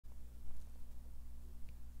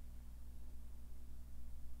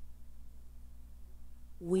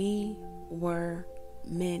We were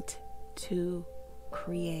meant to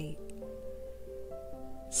create.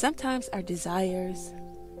 Sometimes our desires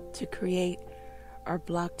to create are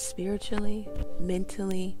blocked spiritually,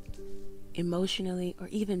 mentally, emotionally, or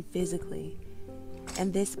even physically.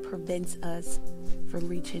 And this prevents us from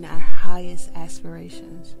reaching our highest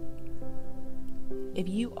aspirations. If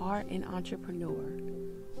you are an entrepreneur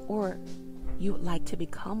or you would like to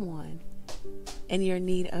become one and you're in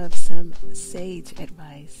need of some sage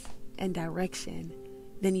advice and direction,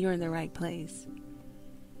 then you're in the right place.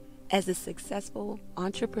 As a successful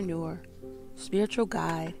entrepreneur, spiritual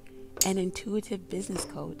guide, and intuitive business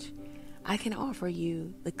coach, I can offer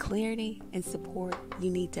you the clarity and support you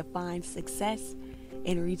need to find success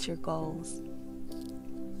and reach your goals.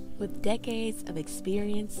 With decades of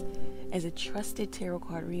experience as a trusted tarot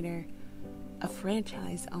card reader, a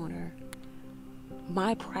franchise owner,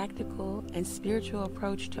 my practical and spiritual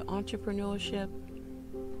approach to entrepreneurship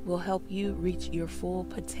will help you reach your full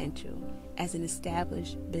potential as an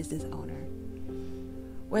established business owner.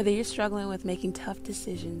 Whether you're struggling with making tough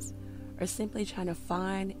decisions or simply trying to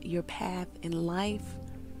find your path in life,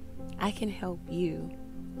 I can help you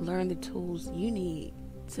learn the tools you need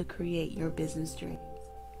to create your business dreams.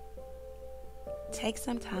 Take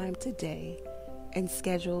some time today and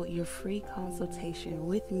schedule your free consultation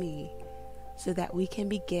with me so that we can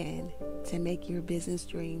begin to make your business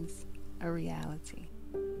dreams a reality.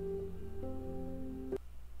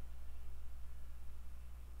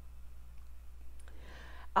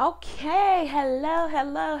 Okay,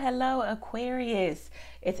 hello, Aquarius.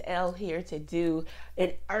 It's Elle here to do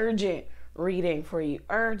an urgent reading for you.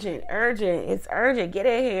 Urgent. It's urgent. Get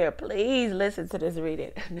in here. Please listen to this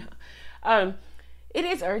reading. No. It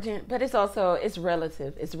is urgent, but it's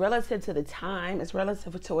relative. It's relative to the time. It's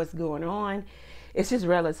relative to what's going on. It's just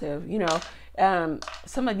relative.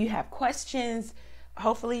 Some of you have questions.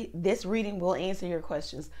 Hopefully this reading will answer your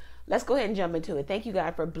questions. Let's go ahead and jump into it. Thank you,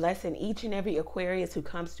 God, for blessing each and every Aquarius who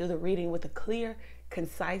comes through the reading with a clear,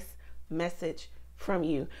 concise message from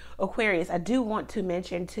you. Aquarius, I do want to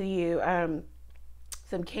mention to you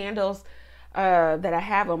some candles that I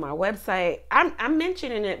have on my website. I'm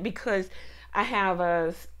mentioning it because I have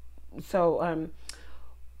I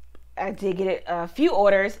did get a few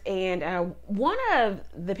orders, and one of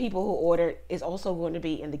the people who ordered is also going to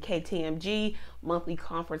be in the KTMG monthly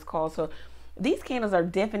conference call. So these candles are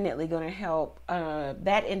definitely going to help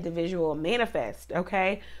that individual manifest.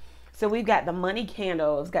 Okay, so we've got the money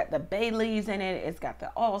candle. It's got the bay leaves in it. It's got the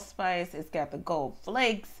allspice. It's got the gold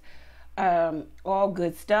flakes. All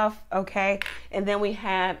good stuff. Okay, and then we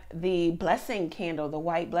have the blessing candle, the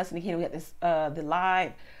white blessing candle. We got this the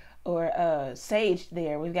live or sage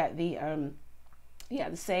there. We've got the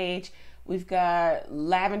the sage. We've got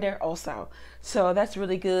lavender also. So that's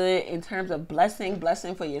really good in terms of blessing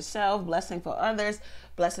for yourself, blessing for others,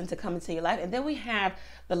 blessing to come into your life. And then we have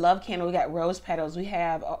the love candle. We got rose petals. We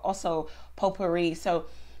have also potpourri. So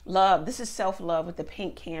love, this is self-love with the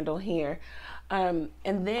pink candle here. And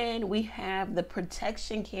then we have the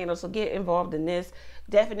protection candle. So get involved in this.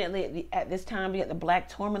 Definitely at this time, we got the black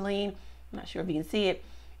tourmaline. I'm not sure if you can see it.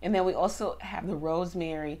 And then we also have the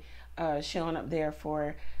rosemary showing up there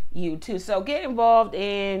for you too. So get involved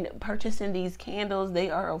in purchasing these candles. They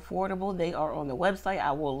are affordable. They are on the website.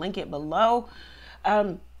 I will link it below.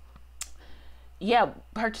 Purchase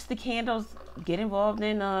the candles. Get involved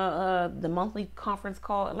in the monthly conference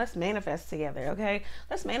call, and let's manifest together. Okay,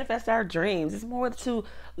 let's manifest our dreams. It's more to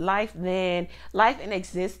life than life and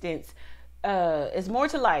existence. It's more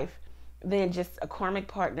to life than just a karmic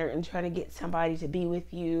partner and trying to get somebody to be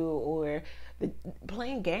with you or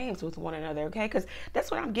playing games with one another. Okay, because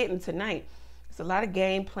that's what I'm getting tonight. It's a lot of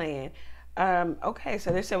game playing. Okay,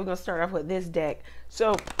 so they said we're gonna start off with this deck.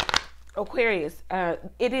 So Aquarius,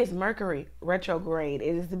 it is Mercury retrograde.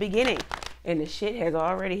 It is the beginning, and the shit has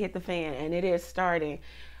already hit the fan, and it is starting.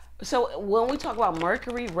 So when we talk about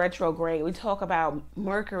Mercury retrograde, we talk about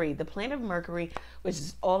Mercury, the planet of Mercury, which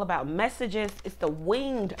is all about messages. It's the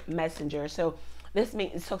winged messenger. So this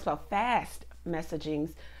means it talks about fast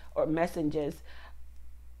messagings or messages.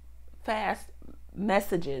 Fast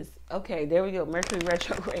messages. Okay, there we go. Mercury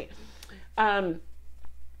retrograde.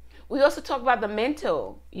 We also talk about the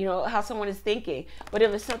mental, how someone is thinking. But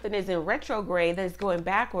if something is in retrograde, then it's going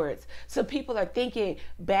backwards. So people are thinking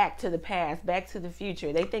back to the past, back to the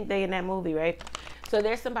future. They think they're in that movie, right? So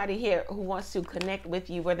there's somebody here who wants to connect with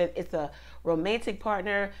you, whether it's a romantic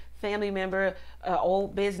partner, family member,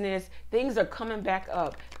 old business. Things are coming back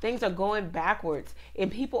up. Things are going backwards. And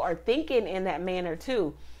people are thinking in that manner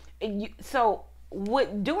too. So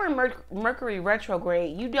during Mercury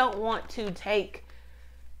retrograde, you don't want to take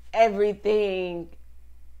everything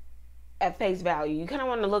at face value. You kind of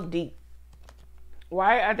want to look deep.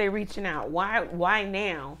 Why are they reaching out? Why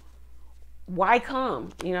now? Why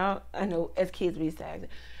come? You know, I know as kids we say,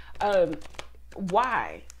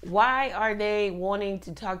 why are they wanting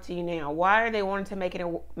to talk to you now? Why are they wanting to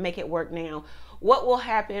make it work now? What will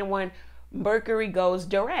happen when Mercury goes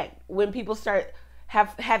direct? When people start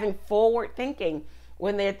having forward thinking,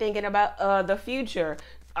 when they're thinking about the future,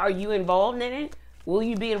 are you involved in it? Will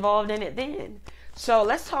you be involved in it then? So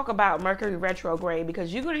let's talk about Mercury retrograde,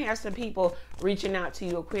 because you're going to have some people reaching out to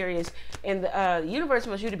you, Aquarius, and the universe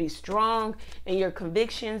wants you to be strong in your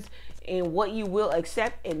convictions and what you will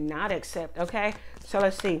accept and not accept. Okay, so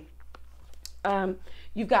let's see.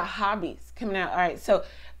 You've got hobbies coming out. All right, so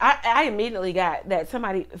I immediately got that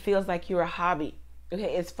somebody feels like you're a hobby.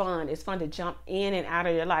 Okay, it's fun. It's fun to jump in and out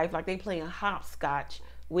of your life, like they playing hopscotch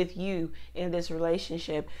with you in this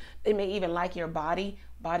relationship. They may even like your body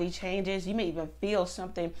changes. You may even feel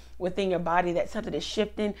something within your body, that something is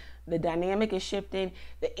shifting. The dynamic is shifting.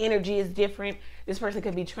 The energy is different. This person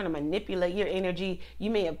could be trying to manipulate your energy. You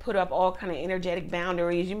may have put up all kind of energetic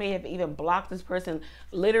boundaries. You may have even blocked this person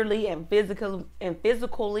literally and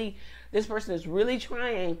physically. This person is really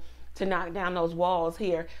trying to knock down those walls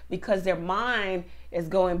here because their mind is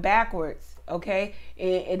going backwards. Okay,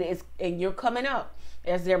 and you're coming up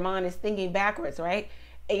as their mind is thinking backwards, right?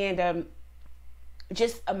 And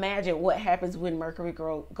just imagine what happens when Mercury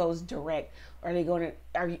goes direct. Is it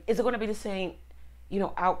going to be the same,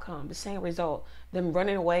 outcome, the same result? Them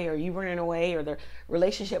running away, or you running away, or the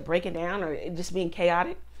relationship breaking down, or it just being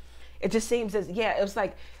chaotic? It just seems as, it was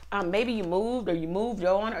like maybe you moved, or you moved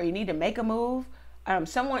on, or you need to make a move.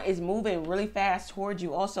 Someone is moving really fast towards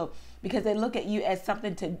you also, because they look at you as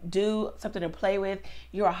something to do, something to play with.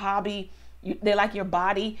 You're a hobby. They like your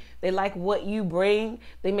body. They like what you bring.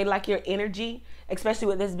 They may like your energy, especially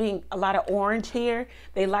with this being a lot of orange here.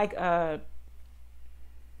 They like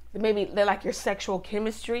they like your sexual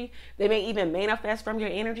chemistry. They may even manifest from your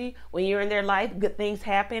energy. When you're in their life, good things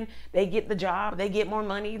happen. They get the job. They get more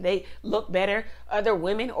money. They look better. Other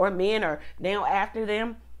women or men are now after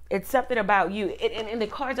them. It's something about you. And the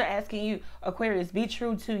cards are asking you, Aquarius, be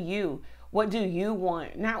true to you. What do you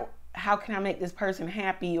want? Not how can I make this person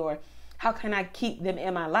happy, or how can I keep them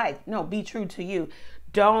in my life? No, be true to you.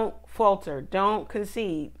 Don't falter. Don't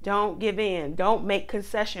concede. Don't give in. Don't make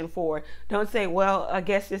concession for it. Don't say, well, I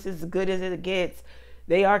guess this is as good as it gets.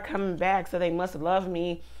 They are coming back, so they must love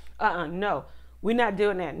me. No, we're not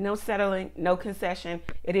doing that. No settling, no concession.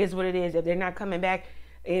 It is what it is. If they're not coming back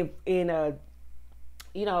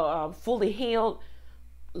fully healed,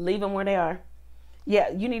 leave them where they are. Yeah,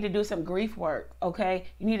 you need to do some grief work, okay?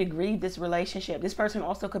 You need to grieve this relationship. This person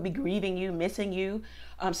also could be grieving you, missing you.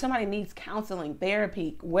 Somebody needs counseling,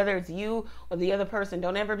 therapy, whether it's you or the other person.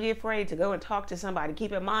 Don't ever be afraid to go and talk to somebody.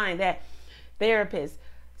 Keep in mind that therapists,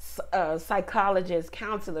 psychologists,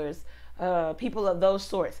 counselors, people of those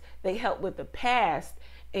sorts, they help with the past,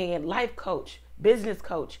 and life coach, business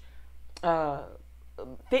coach,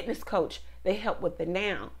 fitness coach, they help with the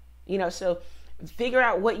now. So figure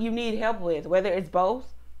out what you need help with, whether it's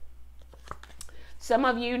both. Some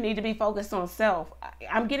of you need to be focused on self.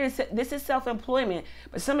 This is self-employment,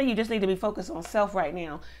 but some of you just need to be focused on self right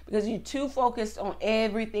now, because you're too focused on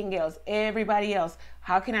everything else, everybody else.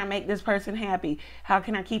 How can I make this person happy? How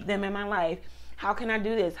can I keep them in my life? How can I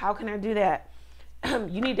do this? How can I do that?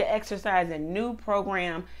 You need to exercise a new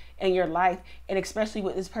program in your life, and especially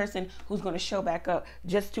with this person who's going to show back up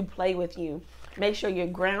just to play with you. Make sure you're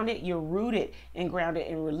grounded, you're rooted and grounded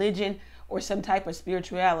in religion or some type of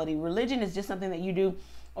spirituality. Religion is just something that you do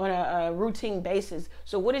on a routine basis.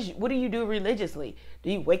 So what do you do religiously?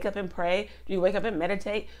 Do you wake up and pray? Do you wake up and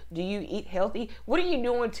meditate? Do you eat healthy? What are you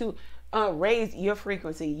doing to raise your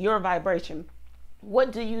frequency, your vibration?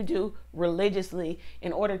 What do you do religiously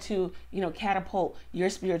in order to, catapult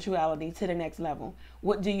your spirituality to the next level?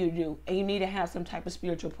 What do you do? And you need to have some type of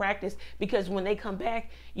spiritual practice, because when they come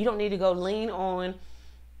back, you don't need to go lean on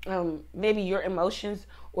maybe your emotions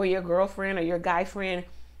or your girlfriend or your guy friend.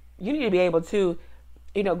 You need to be able to,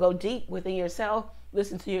 go deep within yourself,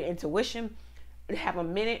 listen to your intuition, have a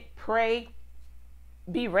minute, pray,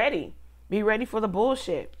 be ready. Be ready for the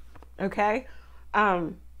bullshit. Okay?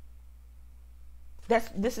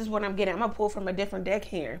 This is what I'm getting. I'm going to pull from a different deck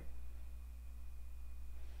here.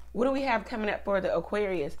 What do we have coming up for the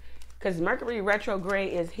Aquarius? Because Mercury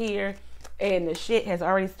retrograde is here and the shit has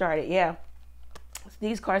already started. Yeah.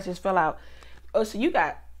 These cards just fell out. Oh, so you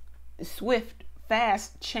got swift,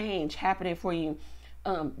 fast change happening for you.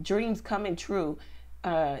 Dreams coming true.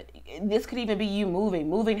 This could even be you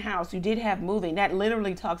moving house. You did have moving. That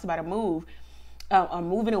literally talks about a move.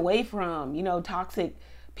 Moving away from, toxic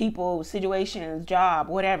people, situations, job,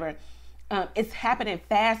 whatever. It's happening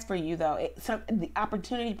fast for you though. The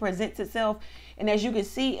opportunity presents itself. And as you can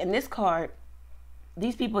see in this card,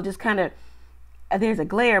 these people just kind of, there's a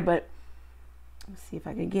glare, but let's see if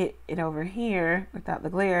I can get it over here without the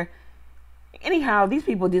glare. Anyhow, these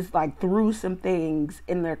people just like threw some things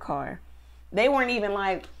in their car. They weren't even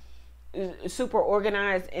like super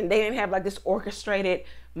organized, and they didn't have like this orchestrated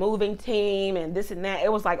moving team and this and that.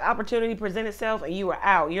 It was like opportunity present itself and you were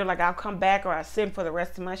out. You're like, I'll come back or I'll send for the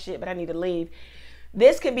rest of my shit, but I need to leave.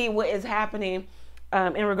 This could be what is happening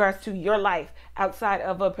in regards to your life outside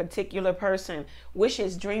of a particular person.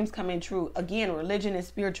 Wishes, dreams coming true. Again, religion and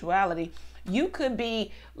spirituality. You could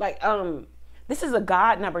be like, this is a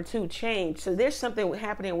God number 2, change. So there's something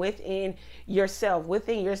happening within yourself,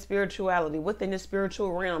 within your spirituality, within the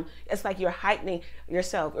spiritual realm. It's like you're heightening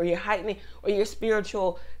yourself, or you're heightening, or your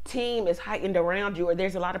spiritual team is heightened around you, or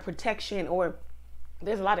there's a lot of protection, or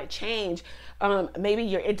there's a lot of change. Maybe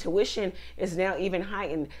your intuition is now even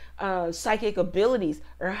heightened. Psychic abilities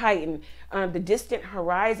are heightened. The distant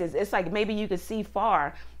horizons, it's like maybe you could see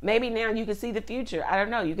far. Maybe now you can see the future. I don't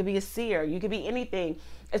know. You could be a seer. You could be anything.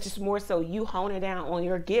 It's just more so you honing down on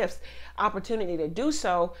your gifts, opportunity to do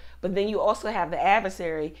so. But then you also have the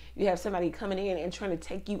adversary. You have somebody coming in and trying to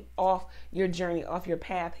take you off your journey, off your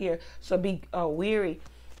path here. So be weary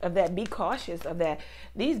of that. Be cautious of that.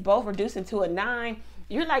 These both reducing to a 9.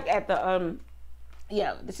 You're like at the,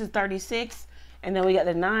 yeah, this is 36. And then we got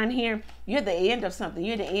the 9 here. You're at the end of something.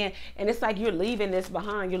 You're at the end. And it's like you're leaving this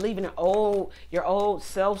behind. You're leaving your old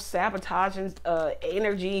self-sabotaging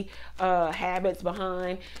energy, habits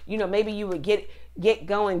behind. You know, maybe you would get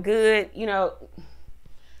going good. You know,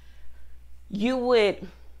 you would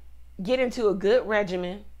get into a good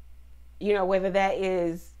regimen, you know, whether that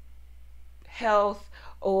is health,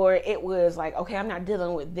 or it was like, okay, I'm not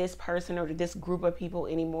dealing with this person or this group of people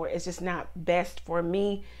anymore. It's just not best for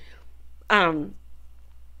me. In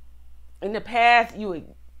the past, you would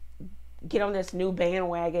get on this new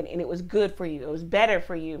bandwagon and it was good for you. It was better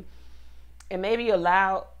for you. And maybe you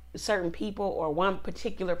allow certain people or one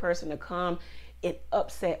particular person to come and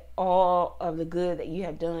upset all of the good that you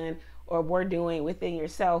have done or were doing within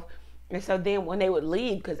yourself. And so then when they would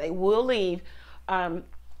leave, because they will leave,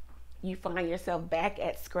 you find yourself back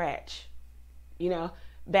at scratch, you know,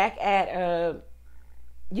 back at,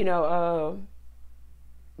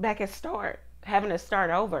 back at start, having to start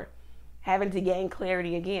over, having to gain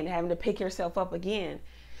clarity again, having to pick yourself up again.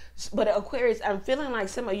 But Aquarius, I'm feeling like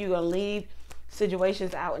some of you are going to leave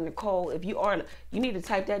situations out in the cold. If you are, you need to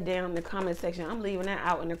type that down in the comment section. I'm leaving that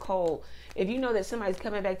out in the cold. If you know that somebody's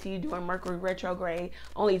coming back to you during Mercury retrograde,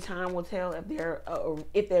 only time will tell if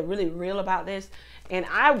they're really real about this. And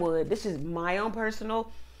I would, this is my own personal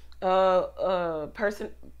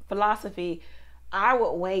philosophy, I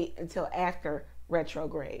would wait until after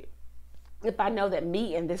retrograde. If I know that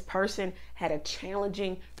me and this person had a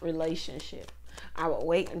challenging relationship, I would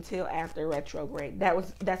wait until after retrograde.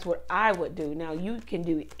 That's what I would do. Now you can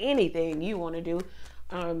do anything you want to do,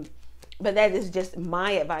 but that is just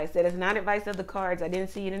my advice. That is not advice of the cards. I didn't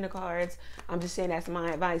see it in the cards. I'm just saying that's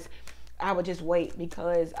my advice. I would just wait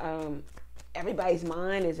because everybody's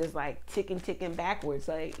mind is just like ticking backwards.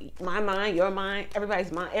 Like my mind, your mind,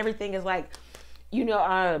 everybody's mind, everything is like,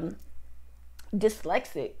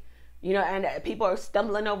 dyslexic, and people are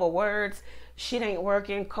stumbling over words. Shit ain't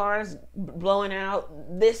working, cars blowing out,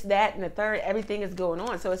 this, that, and the third, everything is going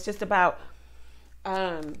on. So it's just about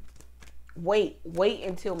wait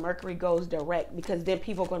until Mercury goes direct, because then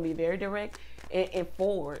people are going to be very direct and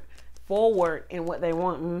forward in what they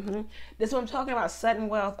want. This is what I'm talking about, sudden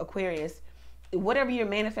wealth, Aquarius. Whatever you're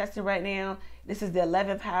manifesting right now, this is the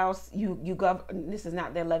 11th house. You govern. This is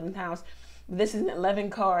not the 11th house. This is an 11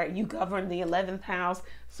 card. You govern the 11th house.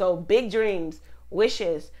 So big dreams,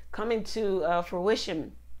 wishes coming to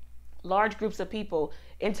fruition, large groups of people,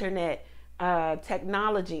 internet,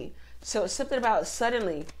 technology. So it's something about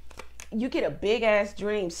suddenly, you get a big ass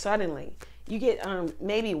dream suddenly. You get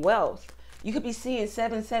maybe wealth. You could be seeing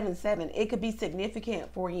 777. It could be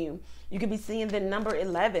significant for you. You could be seeing the number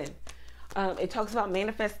 11. It talks about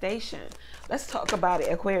manifestation. Let's talk about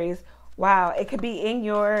it, Aquarius. Wow, it could be in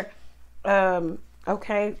your,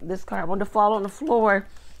 okay, this card wanted to fall on the floor.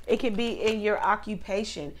 It could be in your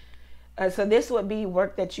occupation. So this would be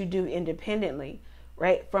work that you do independently,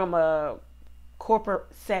 right? From a corporate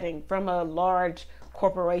setting, from a large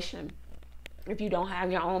corporation. If you don't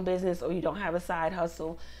have your own business or you don't have a side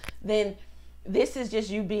hustle, then this is just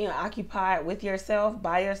you being occupied with yourself,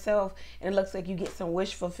 by yourself, and it looks like you get some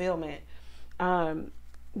wish fulfillment.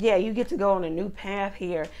 Yeah, you get to go on a new path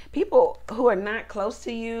here. People who are not close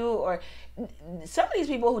to you, or some of these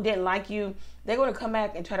people who didn't like you, they're going to come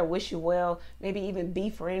back and try to wish you well, maybe even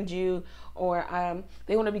befriend you, or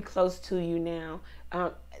they want to be close to you now.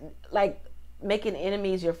 Like making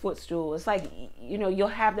enemies your footstool. It's like, you know, you'll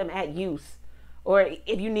have them at use, or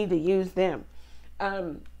if you need to use them.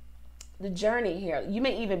 The journey here, you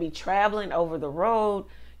may even be traveling over the road.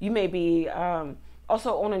 You may be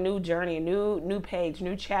also on a new journey, a new page,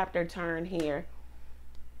 new chapter turn here.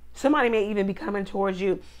 Somebody may even be coming towards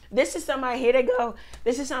you. This is somebody, here they go.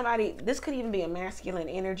 This is somebody, this could even be a masculine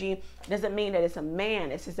energy. Doesn't mean that it's a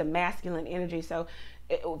man, it's just a masculine energy. So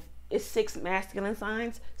it's 6 masculine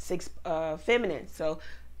signs, 6 feminine. So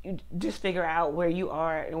you just figure out where you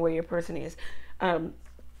are and where your person is.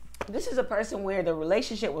 This is a person where the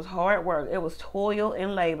relationship was hard work. It was toil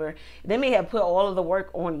and labor. They may have put all of the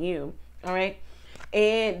work on you, all right?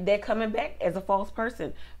 And they're coming back as a false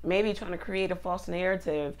person, maybe trying to create a false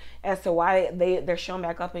narrative as to why they're shown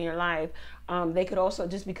back up in your life. They could also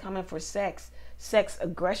just be coming for sex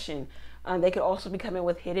aggression. They could also be coming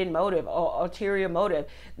with hidden motive or ulterior motive.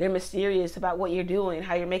 They're mysterious about what you're doing,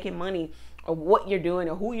 how you're making money, or what you're doing,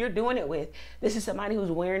 or who you're doing it with. This is somebody who's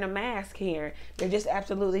wearing a mask here. They're just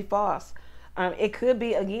absolutely false. It could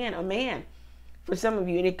be, again, a man for some of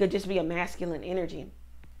you, and it could just be a masculine energy.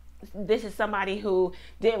 This is somebody who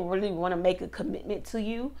didn't really want to make a commitment to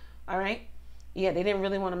you, all right? Yeah, they didn't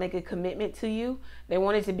really want to make a commitment to you. They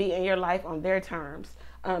wanted to be in your life on their terms.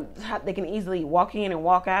 They can easily walk in and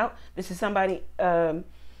walk out. This is somebody who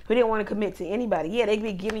didn't want to commit to anybody. Yeah, they could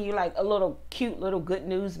be giving you like a little cute little good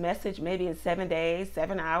news message, maybe in 7 days,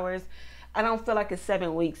 7 hours. I don't feel like it's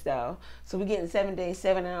 7 weeks though. So we're getting 7 days,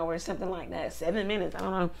 7 hours, something like that, 7 minutes. I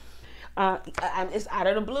don't know. It's out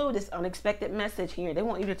of the blue, this unexpected message here. They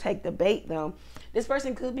want you to take the bait though. This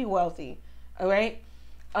person could be wealthy, all right?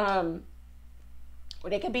 Or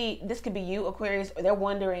they could be, this could be you, Aquarius, or they're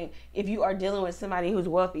wondering if you are dealing with somebody who's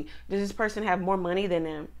wealthy. Does this person have more money than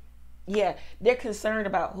them? Yeah, they're concerned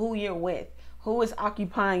about who you're with, who is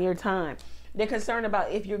occupying your time. They're concerned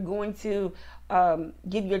about if you're going to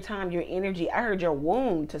give your time, your energy. I heard your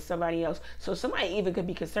womb to somebody else. So somebody even could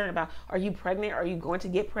be concerned about, are you pregnant? Are you going to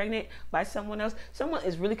get pregnant by someone else? Someone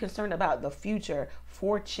is really concerned about the future,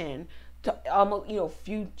 fortune, to almost, you know,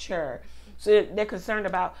 future. So they're concerned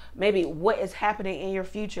about maybe what is happening in your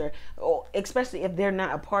future, or especially if they're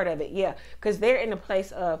not a part of it. Yeah, because they're in a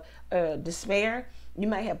place of despair. You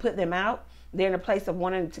might have put them out. They're in a place of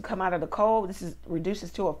wanting to come out of the cold. This is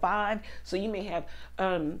reduces to a 5. So you may have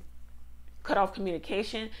cut off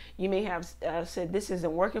communication. You may have said, this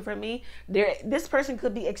isn't working for me. This person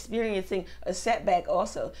could be experiencing a setback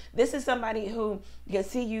also. This is somebody who can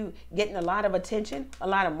see you getting a lot of attention, a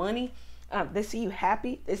lot of money. They see you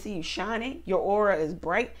happy. They see you shining. Your aura is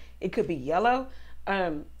bright. It could be yellow.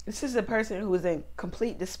 This is a person who is in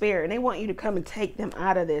complete despair, and they want you to come and take them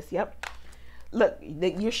out of this. Yep. Look,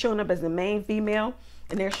 you're showing up as the main female,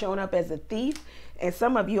 and they're showing up as a thief. And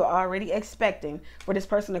some of you are already expecting for this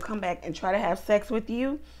person to come back and try to have sex with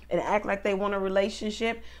you and act like they want a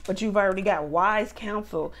relationship, but you've already got wise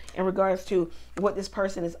counsel in regards to what this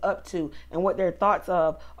person is up to and what their thoughts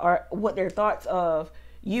of are, what their thoughts of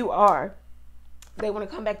you are. They want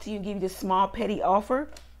to come back to you and give you this small petty offer,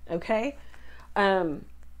 okay?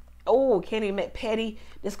 Oh, can't even make petty.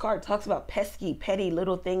 This card talks about pesky, petty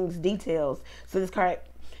little things, details. So this card,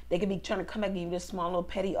 they could be trying to come back and give you this small little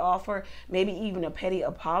petty offer, maybe even a petty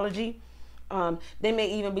apology. They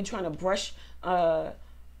may even be trying to brush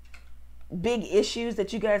big issues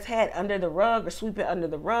that you guys had under the rug, or sweep it under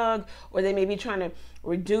the rug, or they may be trying to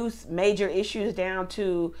reduce major issues down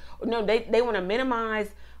to, no, they want to minimize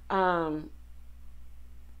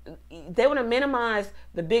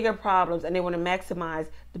the bigger problems, and they want to maximize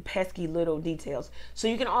the pesky little details. So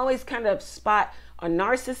you can always kind of spot a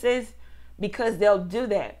narcissist because they'll do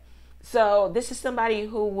that. So this is somebody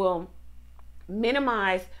who will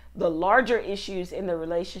minimize the larger issues in the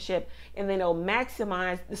relationship, and then they'll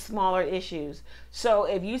maximize the smaller issues. So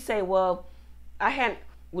if you say, well,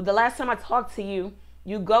 the last time I talked to you,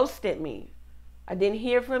 you ghosted me. I didn't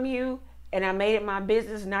hear from you, and I made it my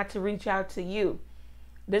business not to reach out to you.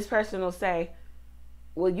 This person will say,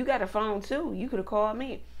 well, you got a phone too. You could have called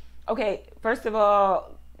me. Okay, first of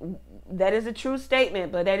all, that is a true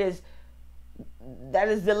statement, but that is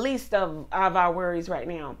the least of our worries right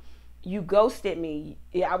now. You ghosted me.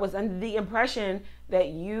 I was under the impression that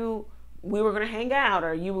we were going to hang out,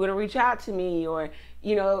 or you were going to reach out to me, or,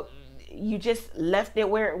 you know, you just left it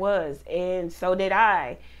where it was, and so did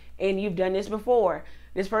I. And you've done this before.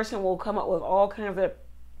 This person will come up with all kinds of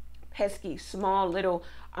pesky, small, little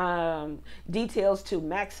details to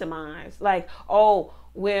maximize. Like, oh,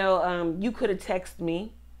 well, you could have texted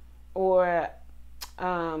me, or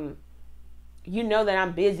you know that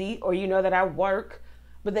I'm busy, or you know that I work,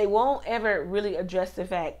 but they won't ever really address the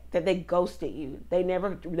fact that they ghosted you. They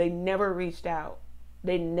never reached out.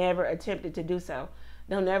 They never attempted to do so.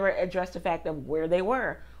 They'll never address the fact of where they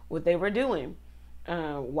were, what they were doing.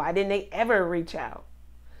 Why didn't they ever reach out?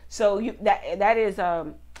 So that is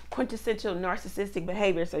quintessential narcissistic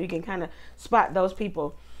behavior. So you can kind of spot those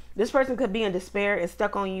people. This person could be in despair and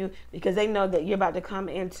stuck on you because they know that you're about to come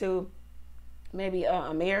into maybe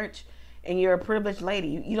a marriage, and you're a privileged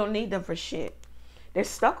lady. You don't need them for shit. They're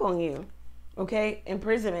stuck on you. Okay?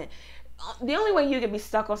 Imprisonment. The only way you can be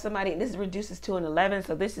stuck on somebody, and this reduces to an 11,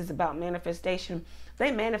 so this is about manifestation.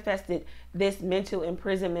 They manifested this mental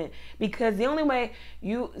imprisonment because the only way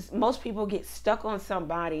most people get stuck on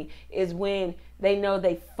somebody is when they know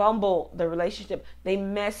they fumbled the relationship, they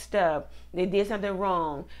messed up, they did something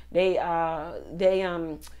wrong, they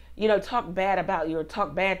talk bad about you or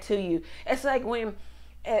talk bad to you. It's like when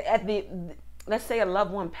let's say a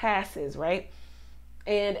loved one passes, right?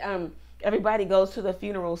 And everybody goes to the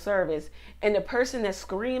funeral service, and the person that's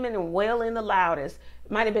screaming and wailing the loudest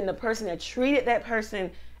might have been the person that treated that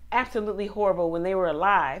person absolutely horrible when they were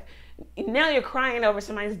alive. Now you're crying over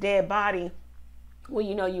somebody's dead body when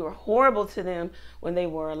you know you were horrible to them when they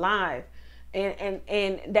were alive. And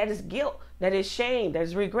that is guilt, that is shame,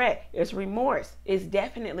 there's regret, there's remorse, it's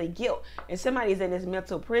definitely guilt. And somebody's in this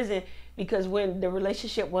mental prison because when the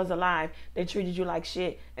relationship was alive, they treated you like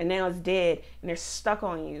shit, and now it's dead and they're stuck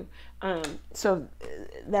on you. So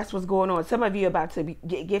that's what's going on. Some of you are about to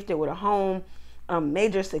get gifted with a home,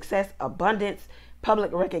 major success, abundance,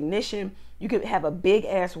 public recognition. You could have a big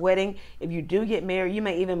ass wedding. If you do get married, you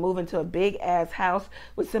may even move into a big ass house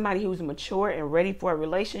with somebody who's mature and ready for a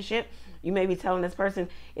relationship. You may be telling this person,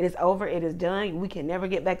 it is over, it is done, we can never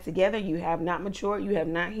get back together. You have not matured, you have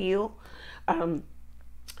not healed.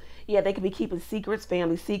 They could be keeping secrets,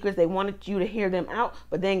 family secrets. They wanted you to hear them out,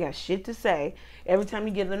 but they ain't got shit to say. Every time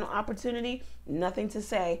you give them an opportunity, nothing to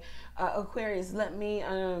say. Aquarius, let me,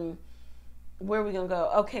 where are we gonna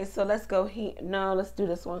go? Okay, so let's go here. No, let's do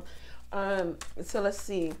this one. So let's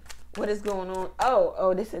see what is going on.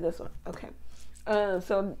 Oh, this is this one. Okay.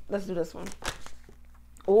 So let's do this one.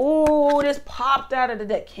 Oh, this popped out of the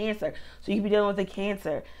deck. Cancer. So you could be dealing with a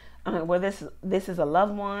Cancer, where this is a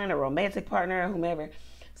loved one, a romantic partner, whomever.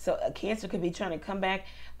 So a Cancer could be trying to come back,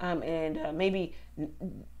 and maybe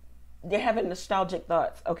they're having nostalgic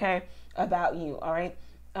thoughts, okay, about you. All right.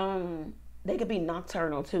 They could be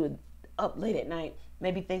nocturnal too, up late at night,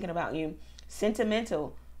 maybe thinking about you.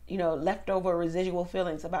 Sentimental, leftover residual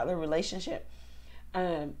feelings about the relationship.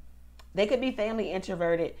 They could be family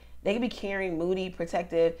introverted. They could be caring, moody,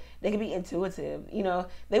 protective. They could be intuitive.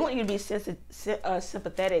 They want you to be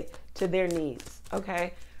sympathetic to their needs.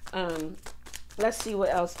 Okay. Let's see what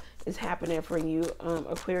else is happening for you,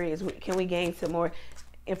 Aquarius. Can we gain some more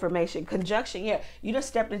information? Conjunction. Yeah, you just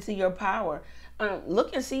stepped into your power.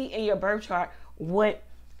 Look and see in your birth chart what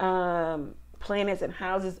planets and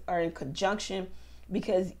houses are in conjunction,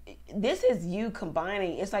 because this is you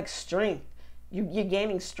combining. It's like strength. You're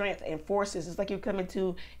gaining strength and forces. It's like you're coming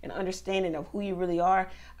to an understanding of who you really are.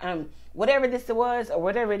 Whatever this was or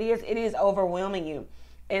whatever it is overwhelming you.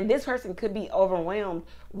 And this person could be overwhelmed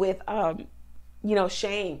with,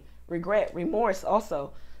 shame, regret, remorse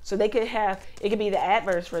also. So it could be the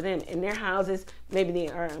adverse for them in their houses. Maybe they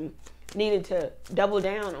are needed to double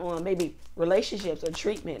down on maybe relationships or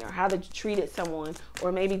treatment, or how they treated someone,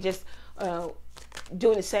 or maybe just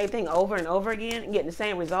doing the same thing over and over again and getting the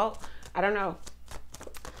same result. I don't know.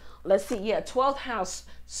 Let's see. Yeah, 12th house,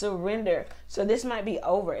 surrender. So this might be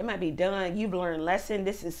over. It might be done. You've learned lesson.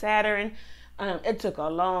 This is Saturn. It took a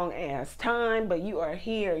long ass time, but you are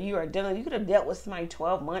here. You are done. You could have dealt with somebody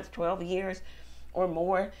 12 months, 12 years or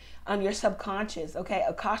more. Your subconscious. Okay,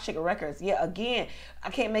 Akashic records. Yeah, again, I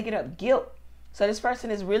can't make it up. Guilt. So this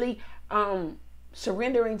person is really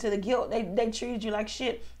surrendering to the guilt. They treated you like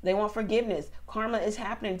shit. They want forgiveness. Karma is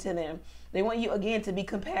happening to them. They want you, again, to be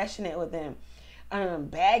compassionate with them.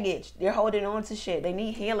 Baggage. They're holding on to shit. They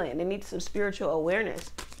need healing. They need some spiritual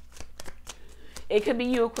awareness. It could be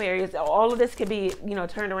you, Aquarius. All of this could be,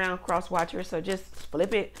 turned around, cross watcher. So just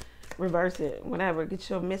flip it, reverse it, whatever. Get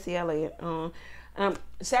your Missy Elliott on.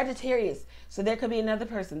 Sagittarius. So there could be another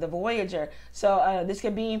person, the Voyager. So this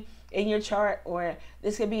could be in your chart, or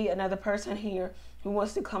this could be another person here who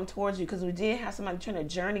wants to come towards you, because we did have somebody trying to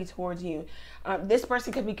journey towards you. This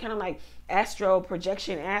person could be kind of like astro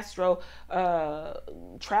projection,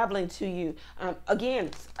 traveling to you.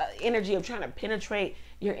 Again, energy of trying to penetrate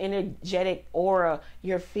your energetic aura,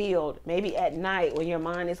 your field. Maybe at night when your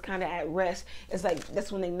mind is kind of at rest, it's like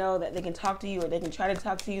that's when they know that they can talk to you, or they can try to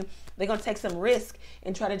talk to you. They're going to take some risk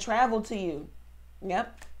and try to travel to you.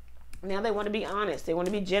 Yep. Now they want to be honest. They want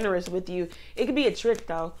to be generous with you. It could be a trick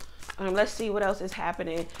though. Let's see what else is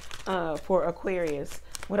happening for Aquarius.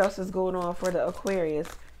 What else is going on for the Aquarius?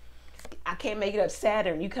 I can't make it up.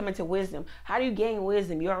 Saturn, you come into wisdom. How do you gain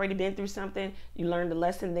wisdom? You already been through something. You learned the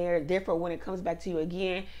lesson there. Therefore, when it comes back to you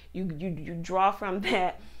again, you draw from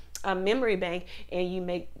that memory bank and you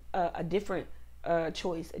make a different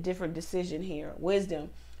choice, a different decision here. Wisdom.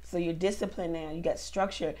 So you're disciplined now. You got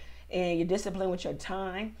structure and you're disciplined with your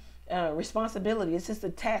time. Responsibility. It's just a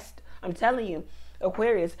test. I'm telling you,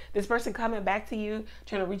 Aquarius, this person coming back to you,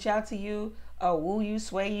 trying to reach out to you, woo you,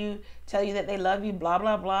 sway you, tell you that they love you, blah,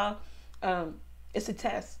 blah, blah. It's a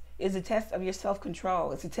test. It's a test of your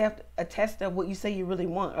self-control. It's a test of what you say you really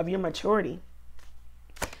want, of your maturity.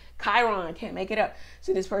 Chiron, can't make it up.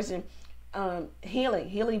 So this person,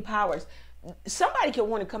 healing powers. Somebody could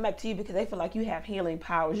want to come back to you because they feel like you have healing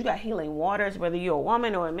powers. You got healing waters, whether you're a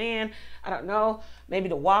woman or a man. I don't know. Maybe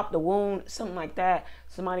the wop, the wound, something like that.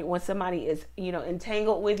 When somebody is,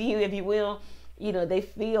 entangled with you, if you will, they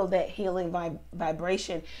feel that healing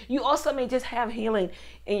vibration. You also may just have healing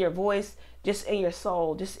in your voice, just in your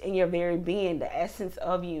soul, just in your very being, the essence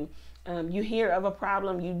of you. You hear of a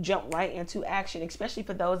problem, you jump right into action, especially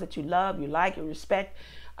for those that you love, you like, you respect.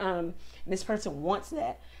 This person wants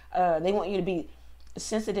that. They want you to be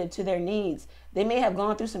sensitive to their needs. They may have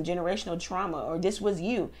gone through some generational trauma, or this was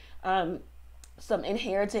you. Some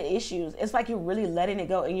inherited issues. It's like you're really letting it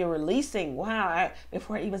go and you're releasing. Wow.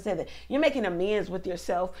 Before I even said that, you're making amends with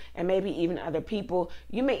yourself and maybe even other people.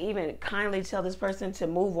 You may even kindly tell this person to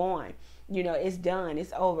move on. It's done.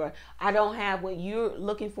 It's over. I don't have what you're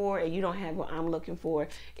looking for and you don't have what I'm looking for.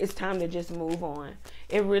 It's time to just move on.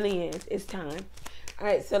 It really is. It's time. All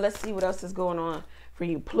right. So let's see what else is going on for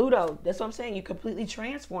you. Pluto. That's what I'm saying. You're completely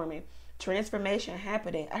transforming. Transformation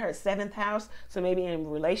happening. I heard 7th house. So maybe in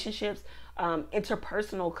relationships,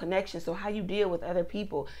 interpersonal connection. So how you deal with other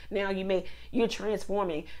people. Now you're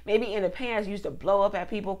transforming. Maybe in the past you used to blow up at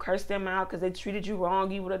people, curse them out because they treated you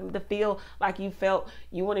wrong. You wanted them to feel like you felt.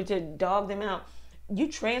 You wanted to dog them out. You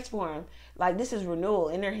transform. Like this is renewal,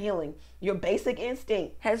 inner healing. Your basic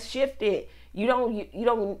instinct has shifted. You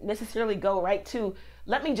don't necessarily go right to,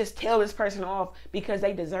 let me just tell this person off because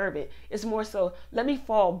they deserve it. It's more so, let me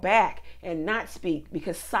fall back and not speak,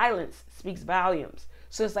 because silence speaks volumes.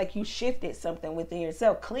 So it's like you shifted something within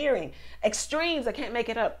yourself. Clearing. Extremes, I can't make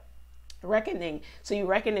it up. Reckoning. So you're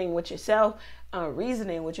reckoning with yourself,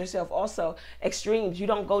 reasoning with yourself. Also, extremes. You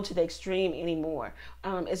don't go to the extreme anymore.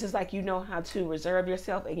 It's just like you know how to reserve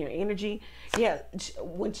yourself and your energy. Yeah,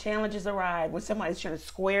 when challenges arrive, when somebody's trying to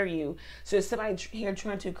square you. So if somebody here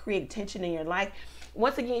trying to create tension in your life,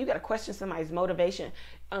 once again, you got to question somebody's motivation.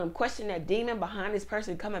 Question that demon behind this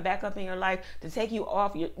person coming back up in your life to take you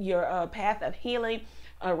off your path of healing,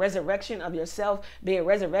 resurrection of yourself, being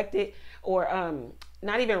resurrected, or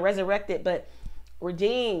not even resurrected, but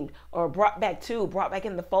redeemed or brought back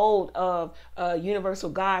in the fold of universal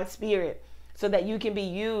God spirit, so that you can be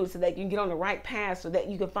used, so that you can get on the right path, so that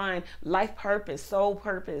you can find life purpose, soul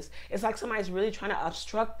purpose. It's like somebody's really trying to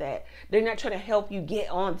obstruct that. They're not trying to help you get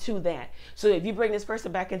on to that. So if you bring this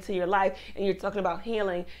person back into your life and you're talking about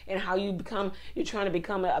healing and how you're trying to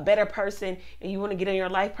become a better person and you want to get in your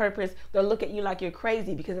life purpose, they'll look at you like you're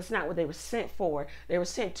crazy, because it's not what they were sent for. They were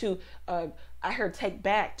sent to I heard take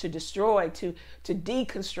back, to destroy, to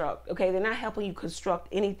deconstruct. Okay, they're not helping you construct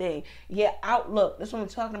anything. Yeah, outlook. That's what I'm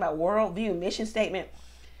talking about. Worldview, mission statement,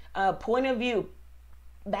 point of view.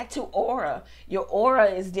 Back to aura. Your aura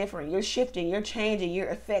is different. You're shifting. You're changing. Your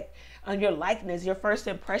effect on your likeness, your first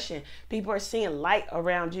impression. People are seeing light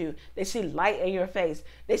around you. They see light in your face.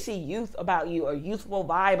 They see youth about you, or youthful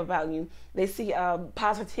vibe about you. They see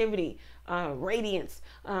positivity, radiance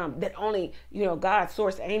that only God,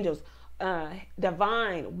 source, angels,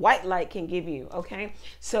 divine white light can give you. Okay,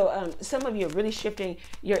 so some of you are really shifting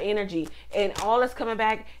your energy, and all that's coming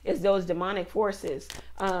back is those demonic forces,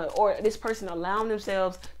 or this person allowing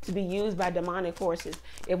themselves to be used by demonic forces.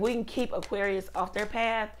 If we can keep Aquarius off their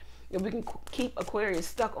path, if we can keep Aquarius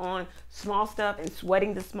stuck on small stuff and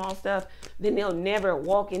sweating the small stuff, then they'll never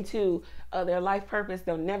walk into their life purpose.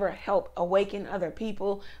 They'll never help awaken other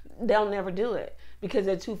people. They'll never do it because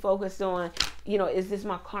they're too focused on, is this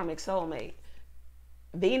my karmic soulmate?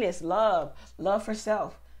 Venus, love for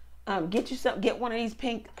self. Get one of these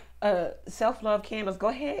pink self-love candles. Go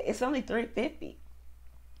ahead. It's only $3.50.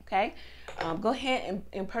 Okay. Go ahead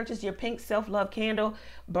and purchase your pink self-love candle.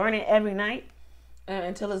 Burn it every night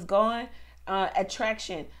until it's gone.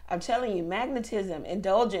 Attraction. I'm telling you, magnetism,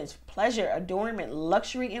 indulgence, pleasure, adornment,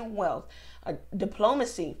 luxury, and wealth.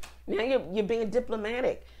 Diplomacy. Now you're being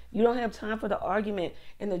diplomatic. You don't have time for the argument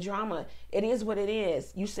and the drama. It is what it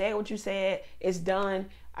is. You said what you said. It's done.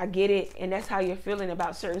 I get it. And that's how you're feeling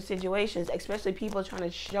about certain situations, especially people trying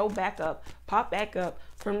to show back up, pop back up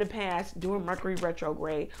from the past during Mercury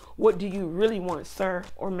retrograde. What do you really want, sir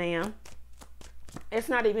or ma'am? It's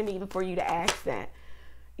not even for you to ask that.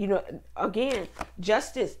 You know, again,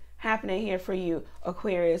 justice happening here for you,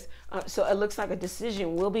 Aquarius. So it looks like a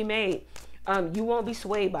decision will be made. You won't be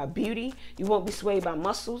swayed by beauty. You won't be swayed by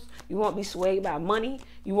muscles. You won't be swayed by money.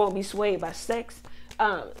 You won't be swayed by sex.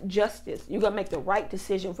 Justice. You're going to make the right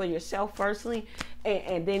decision for yourself firstly,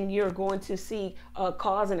 and then you're going to see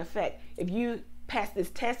cause and effect. If you pass this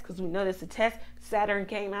test, because we know it's a test, Saturn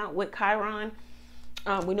came out with Chiron.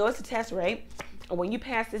 We know it's a test, right? And when you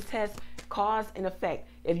pass this test, cause and effect.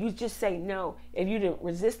 If you just say no, if you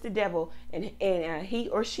resist the devil and he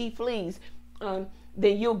or she flees, then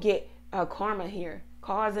you'll get karma here.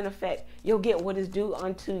 Cause and effect. You'll get what is due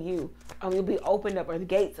unto you. You'll be opened up, or the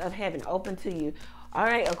gates of heaven open to you. All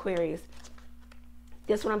right, Aquarius.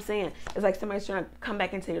 That's what I'm saying. It's like somebody's trying to come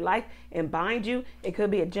back into your life and bind you. It could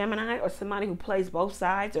be a Gemini or somebody who plays both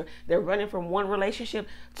sides, or they're running from one relationship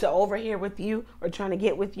to over here with you, or trying to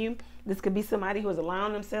get with you. This could be somebody who is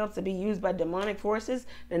allowing themselves to be used by demonic forces.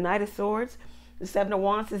 The Knight of Swords. The Seven of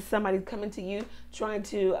Wands is somebody coming to you trying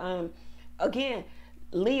to, again,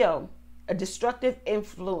 Leo, a destructive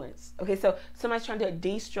influence. Okay, so somebody's trying to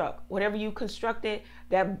destruct whatever you constructed,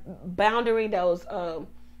 that boundary,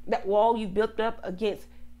 that wall you built up against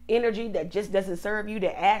energy that just doesn't serve you,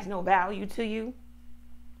 that adds no value to you.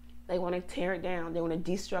 They want to tear it down. They want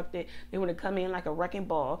to destruct it. They want to come in like a wrecking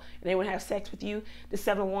ball, and they want to have sex with you. The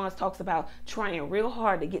Seven of Wands talks about trying real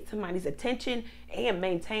hard to get somebody's attention and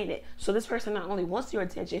maintain it. So this person not only wants your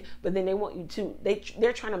attention, but then they want you to,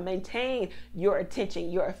 they're trying to maintain your attention,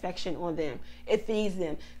 your affection on them. It feeds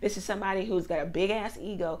them. This is somebody who's got a big ass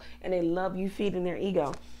ego, and they love you feeding their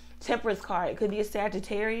ego. Temperance card. It could be a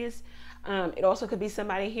Sagittarius. It also could be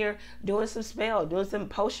somebody here doing some spell, doing some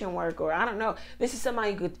potion work, or I don't know. This is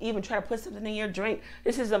somebody who could even try to put something in your drink.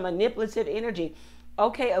 This is a manipulative energy.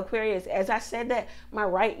 Okay, Aquarius, as I said that, my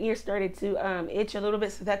right ear started to itch a little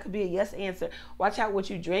bit, so that could be a yes answer. Watch out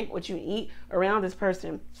what you drink, what you eat around this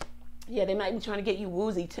person. Yeah, they might be trying to get you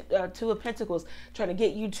woozy. Two of Pentacles, trying to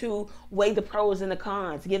get you to weigh the pros and the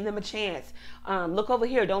cons. Give them a chance. Look over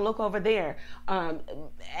here. Don't look over there.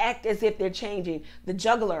 Act as if they're changing. The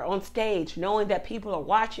Juggler on stage, knowing that people are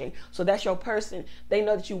watching. So that's your person. They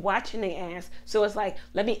know that you're watching, they ask. So it's like,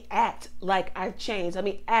 let me act like I've changed. Let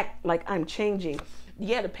me act like I'm changing.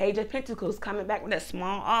 Yeah, the Page of Pentacles coming back with a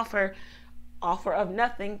small offer. Offer of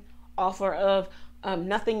nothing. Offer of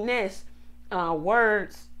nothingness.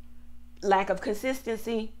 Words. Lack of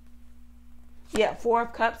consistency. Yeah, Four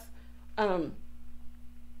of Cups.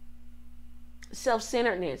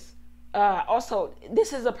 Self-centeredness. Also,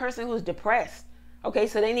 this is a person who's depressed. Okay,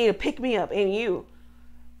 so they need to pick me up in you.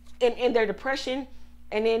 In their depression,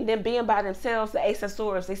 and then them being by themselves, the Ace of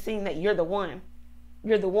Swords, they seem that you're the one.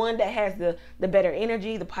 You're the one that has the better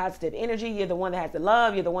energy, the positive energy. You're the one that has the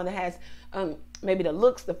love. You're the one that has maybe the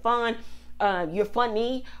looks, the fun. You're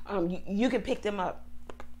funny. You can pick them up.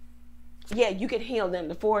 Yeah, you can heal them,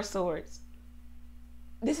 the Four of Swords.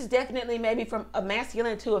 This is definitely maybe from a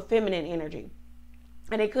masculine to a feminine energy.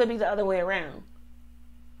 And it could be the other way around.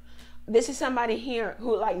 This is somebody here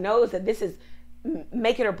who like knows that this is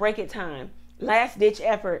make it or break it time. Last ditch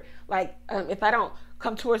effort. Like if I don't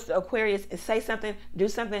come towards the Aquarius and say something, do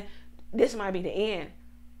something, this might be the end.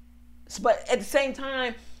 But at the same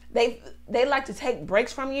time, they like to take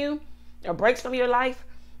breaks from you, or breaks from your life,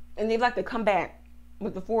 and they like to come back.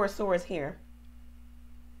 With the Four of Swords here,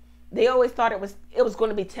 they always thought it was going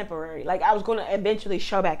to be temporary. Like I was going to eventually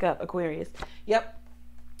show back up, Aquarius. Yep.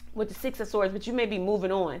 With the Six of Swords, but you may be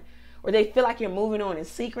moving on, or they feel like you're moving on in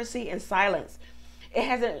secrecy and silence. It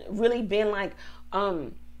hasn't really been like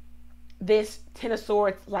this Ten of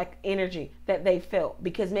Swords like energy that they felt,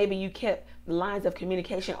 because maybe you kept the lines of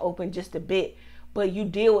communication open just a bit, but you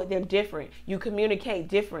deal with them different. You communicate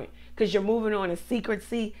different because you're moving on in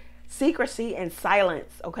secrecy and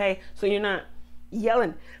silence. Okay, so you're not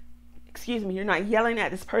yelling, you're not yelling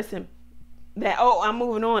at this person that, oh, I'm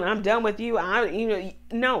moving on, I'm done with you,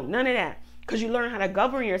 no, none of that, because you learn how to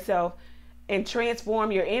govern yourself and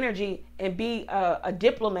transform your energy and be a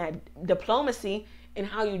diplomacy and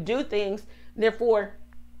how you do things. Therefore,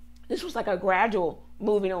 this was like a gradual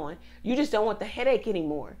moving on. You just don't want the headache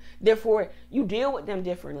anymore. Therefore, you deal with them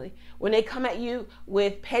differently. When they come at you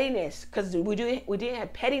with pettiness, because we did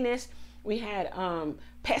have pettiness, we had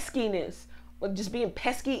peskiness, or just being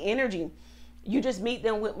pesky energy. You just meet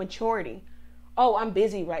them with maturity. Oh, I'm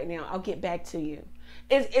busy right now. I'll get back to you.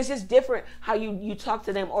 It's just different how you talk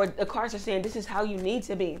to them, or the cards are saying this is how you need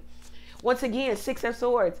to be. Once again, Six of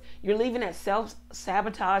Swords, you're leaving that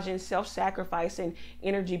self-sabotaging, self-sacrificing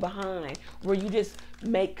energy behind, where you just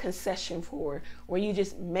make concession for, where you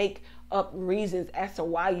just make up reasons as to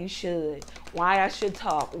why you should, why I should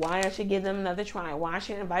talk, why I should give them another try, why I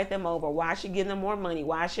should invite them over, why I should give them more money,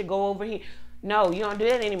 why I should go over here. No, you don't do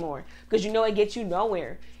that anymore, because you know it gets you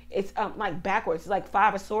nowhere. It's like backwards. It's like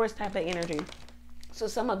Five of Swords type of energy. So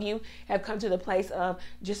some of you have come to the place of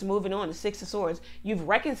just moving on to Six of Swords. You've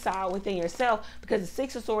reconciled within yourself, because the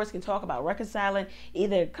Six of Swords can talk about reconciling,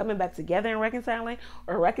 either coming back together and reconciling,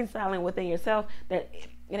 or reconciling within yourself that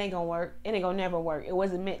it ain't gonna work. It ain't gonna never work. It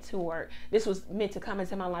wasn't meant to work. This was meant to come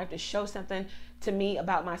into my life to show something to me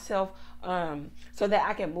about myself, so that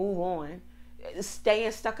I can move on.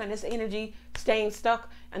 Staying stuck on this energy, staying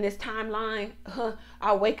stuck on this timeline,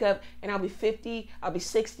 I'll wake up and I'll be 50, I'll be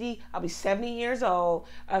 60, I'll be 70 years old.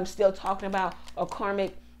 I'm still talking about a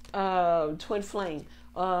karmic twin flame.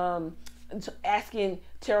 Asking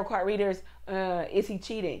tarot card readers, is he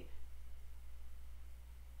cheating?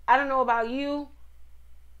 I don't know about you,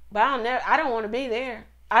 but I don't want to be there.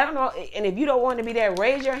 I don't know. And if you don't want to be there,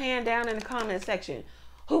 raise your hand down in the comment section.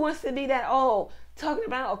 Who wants to be that old, talking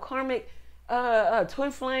about a karmic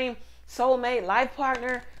twin flame, soulmate, life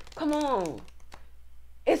partner? Come on.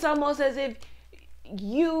 It's almost as if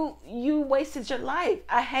you wasted your life.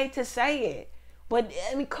 I hate to say it, but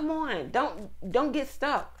I mean, come on. Don't get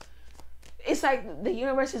stuck. It's like the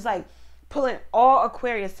universe is like pulling all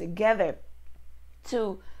Aquarius together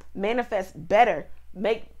to manifest better,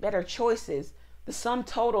 make better choices. The sum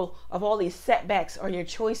total of all these setbacks are your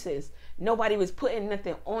choices. Nobody was putting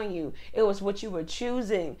nothing on you. It was what you were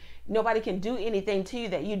choosing. Nobody can do anything to you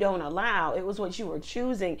that you don't allow. It was what you were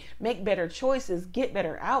choosing. Make better choices, get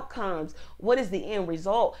better outcomes. What is the end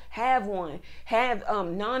result? Have one. Have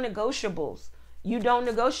non-negotiables. You don't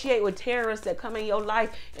negotiate with terrorists that come in your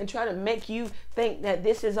life and try to make you think that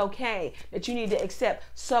this is okay, that you need to accept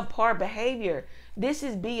subpar behavior. This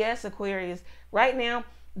is BS, Aquarius. Right now,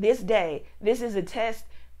 this day, this is a test.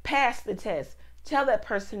 Pass the test. Tell that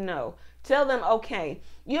person no. Tell them okay.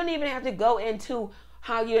 You don't even have to go into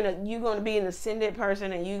how you're gonna be an ascended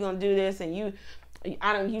person and you're gonna do this and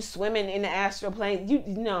you swimming in the astral plane. You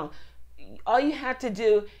know, all you have to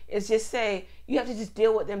do is just say, you have to just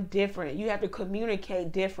deal with them different. You have to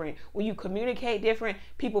communicate different. When you communicate different,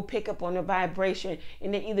 people pick up on the vibration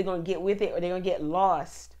and they're either gonna get with it or they're gonna get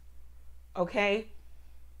lost. Okay?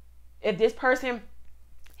 If this person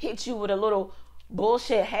hits you with a little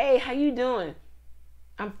bullshit, hey, how you doing?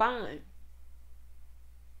 I'm fine.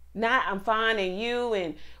 Not I'm fine and you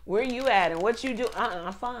and where you at and what you do.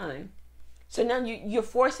 I'm fine. So now you're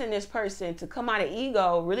forcing this person to come out of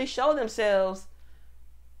ego, really show themselves.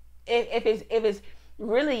 If it's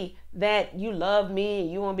really that you love me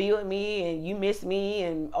and you want to be with me and you miss me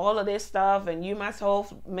and all of this stuff and you my soul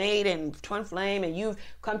mate and twin flame and you've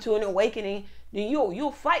come to an awakening, then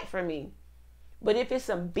you'll fight for me. But if it's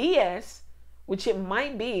some BS, which it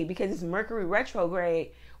might be because it's Mercury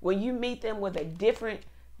retrograde, when you meet them with a different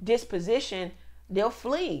disposition, they'll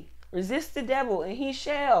flee. Resist the devil and he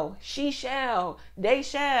shall, she shall, they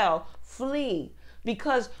shall flee.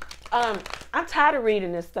 Because I'm tired of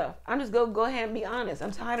reading this stuff. I'm just go ahead and be honest.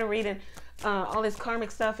 I'm tired of reading all this karmic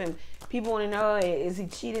stuff and people want to know, is he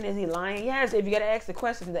cheating? Is he lying? Yes, if you got to ask the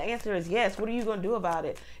question, the answer is yes. What are you going to do about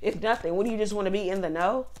it? If nothing, what do you just want to be in the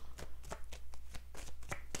know?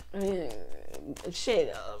 I mean,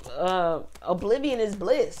 shit, oblivion is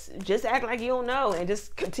bliss. Just act like you don't know and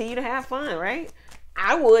just continue to have fun, right?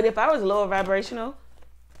 I would if I was lower vibrational.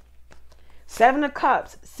 Seven of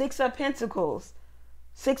Cups, Six of Pentacles,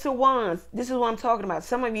 Six of Wands. This is what I'm talking about.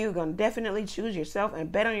 Some of you are going to definitely choose yourself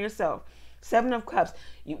and bet on yourself. Seven of Cups.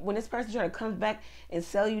 When this person tries to come back and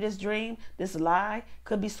sell you this dream, this lie,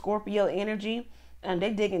 could be Scorpio energy.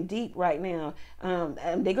 They're digging deep right now.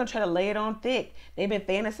 They're going to try to lay it on thick. They've been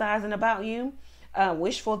fantasizing about you.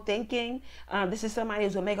 Wishful thinking. This is somebody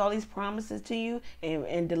who's going to make all these promises to you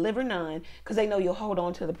and deliver none because they know you'll hold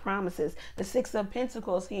on to the promises. The Six of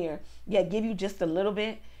Pentacles here. Yeah, give you just a little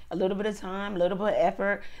bit of time, a little bit of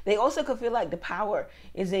effort. They also could feel like the power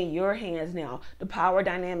is in your hands now. The power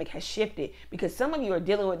dynamic has shifted because some of you are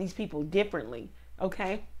dealing with these people differently.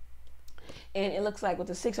 Okay? And it looks like with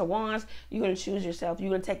the Six of Wands, you're going to choose yourself. You're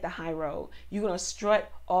going to take the high road. You're going to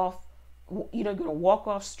strut off. You're going to walk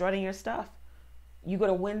off strutting your stuff. You're going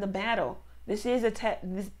to win the battle. This is a test.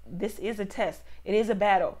 This is a test. It is a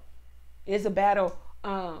battle. It is a battle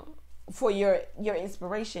for your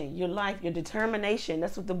inspiration, your life, your determination.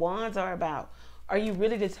 That's what the wands are about. Are you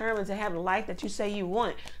really determined to have the life that you say you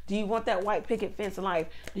want? Do you want that white picket fence life?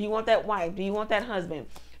 Do you want that wife? Do you want that husband?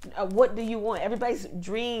 What do you want? Everybody's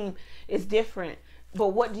dream is different. But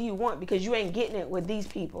what do you want? Because you ain't getting it with these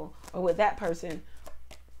people or with that person.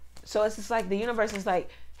 So it's just like the universe is like,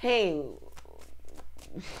 hey,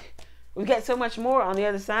 we got so much more on the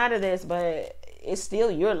other side of this, but it's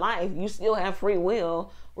still your life. You still have free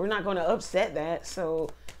will. We're not going to upset that. So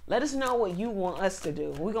let us know what you want us to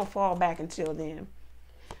do. We're going to fall back until then.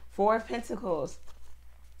 Four of Pentacles.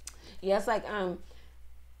 Yeah, it's like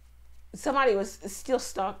somebody was still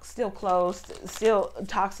stuck, still closed, still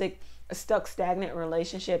toxic, a stuck, stagnant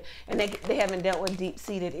relationship, and they haven't dealt with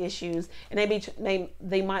deep-seated issues, and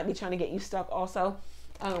they might be trying to get you stuck also.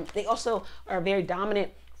 They also are very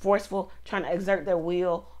dominant, forceful, trying to exert their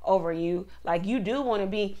will over you. Like, you do want to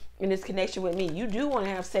be in this connection with me. You do want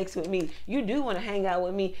to have sex with me. You do want to hang out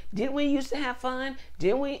with me. Didn't we used to have fun?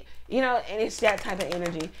 Didn't we? You know, and it's that type of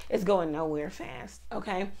energy. It's going nowhere fast.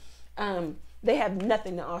 Okay. They have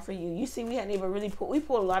nothing to offer you. You see, we hadn't even really we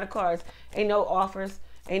pulled a lot of cards. Ain't no offers.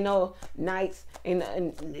 Ain't no knights.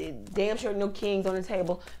 And damn sure no kings on the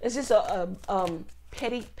table. It's just a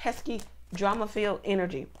petty, pesky, drama-filled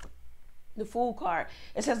energy. The Fool card.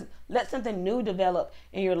 It says, let something new develop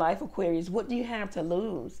in your life, Aquarius. What do you have to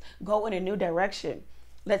lose? Go in a new direction.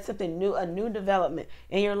 Let something new, a new development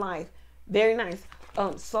in your life. Very nice.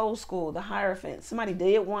 Soul School, the Hierophant. Somebody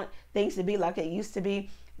did want things to be like it used to be.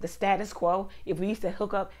 The status quo. If we used to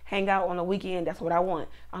hook up, hang out on the weekend, that's what I want.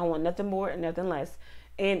 I want nothing more and nothing less.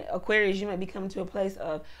 And Aquarius, you may be coming to a place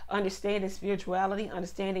of understanding spirituality,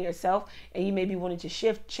 understanding yourself, and you may be wanting to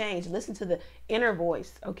shift, change. Listen to the inner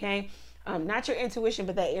voice, okay? Not your intuition,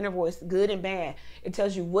 but that inner voice, good and bad. It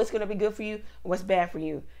tells you what's going to be good for you and what's bad for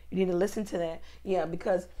you. You need to listen to that. Yeah,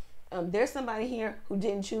 because there's somebody here who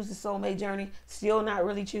didn't choose the soulmate journey, still not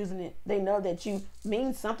really choosing it. They know that you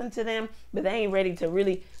mean something to them, but they ain't ready to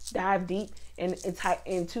really dive deep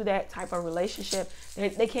into that type of relationship.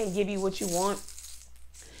 They can't give you what you want.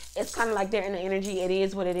 It's kind of like they're in the energy. It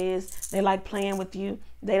is what it is. They like playing with you.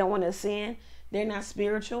 They don't want to ascend. They're not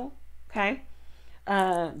spiritual, okay?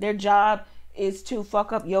 Their job is to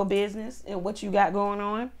fuck up your business and what you got going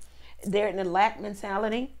on. They're in the lack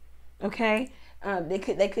mentality, okay? They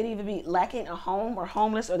could even be lacking a home or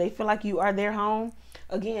homeless, or they feel like you are their home.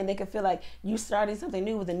 Again, they could feel like you starting something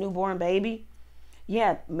new with a newborn baby.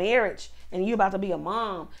 Yeah, marriage, and you about to be a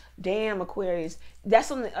mom. Damn, Aquarius.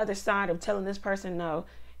 That's on the other side of telling this person no.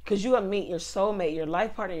 Because you will meet your soulmate, your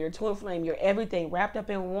life partner, your twin flame, your everything wrapped up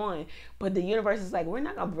in one. But the universe is like, we're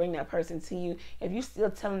not going to bring that person to you if you still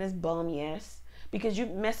telling this bum yes. Because you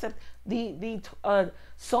messed up the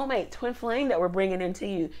soulmate, twin flame that we're bringing into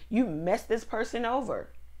you. You messed this person over.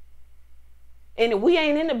 And we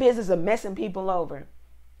ain't in the business of messing people over.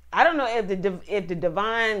 I don't know if the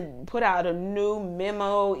divine put out a new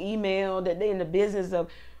memo, email, that they're in the business of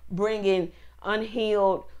bringing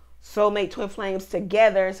unhealed soulmate twin flames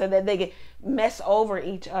together so that they can mess over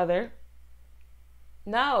each other.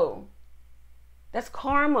 No. That's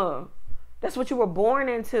karma. That's what you were born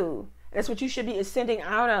into. That's what you should be ascending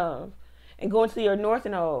out of and going to your north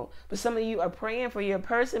node. But some of you are praying for your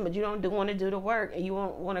person, but you don't want to do the work, and you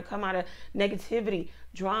won't want to come out of negativity,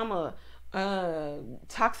 drama,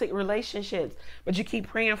 toxic relationships, but you keep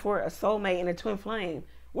praying for a soulmate and a twin flame.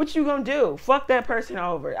 What you gonna do? Fuck that person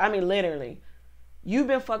over. I mean, literally. You've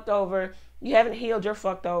been fucked over. You haven't healed. You're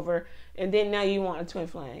fucked over. And then now you want a twin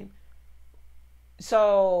flame.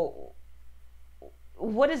 So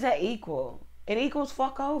what does that equal? It equals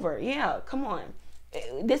fuck over. Yeah, come on.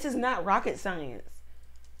 This is not rocket science.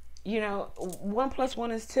 You know, 1 +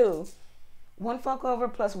 1 is 2. 1 fuck over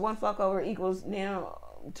plus 1 fuck over equals now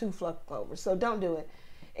 2 fuck over. So don't do it.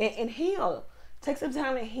 And heal. Take some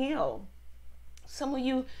time to heal. Some of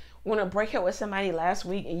you want to break up with somebody last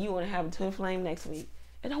week and you want to have a twin flame next week.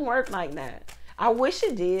 It don't work like that. I wish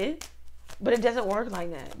it did, but it doesn't work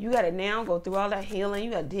like that. You got to now go through all that healing.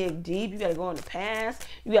 You got to dig deep. You got to go in the past.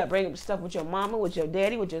 You got to bring up stuff with your mama, with your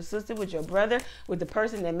daddy, with your sister, with your brother, with the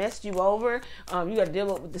person that messed you over. You got to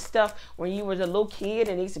deal with the stuff when you were a little kid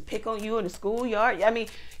and they used to pick on you in the schoolyard. I mean,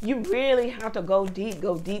 you really have to go deep,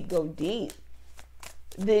 go deep, go deep.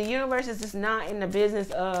 The universe is just not in the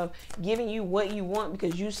business of giving you what you want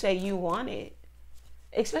because you say you want it.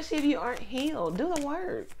 Especially if you aren't healed. Do the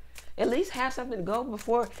work. At least have something to go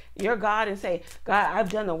before your God and say, God, I've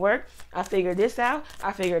done the work. I figured this out.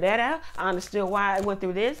 I figured that out. I understood why I went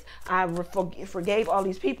through this. I forgave all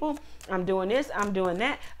these people. I'm doing this. I'm doing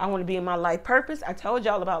that. I want to be in my life purpose. I told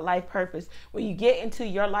y'all about life purpose. When you get into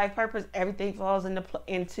your life purpose, everything falls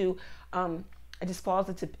it just falls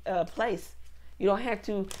into place. You don't have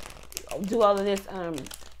to do all of this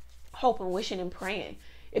hoping, wishing, and praying.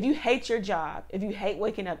 If you hate your job, if you hate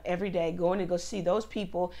waking up every day, going to go see those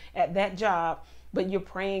people at that job, but you're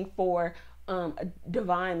praying for a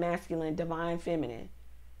divine masculine, divine feminine,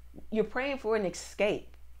 you're praying for an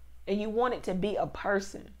escape, and you want it to be a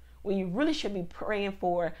person, when you really should be praying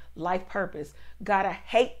for life purpose. God, I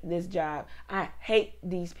hate this job. I hate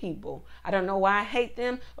these people. I don't know why I hate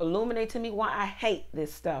them. Illuminate to me why I hate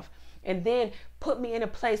this stuff. And then put me in a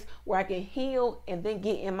place where I can heal and then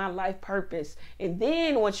get in my life purpose. And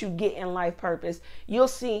then once you get in life purpose, you'll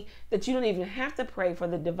see that you don't even have to pray for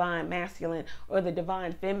the divine masculine or the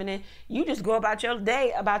divine feminine. You just go about your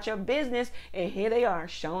day, about your business, and here they are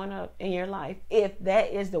showing up in your life, if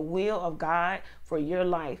that is the will of God for your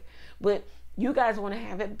life. But you guys want to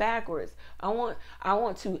have it backwards. I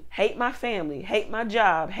want to hate my family, hate my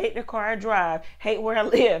job, hate the car I drive, hate where I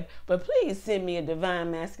live. But please send me a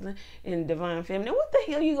divine masculine and divine feminine. What the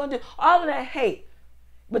hell are you going to do? All of that hate.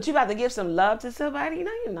 But you about to give some love to somebody?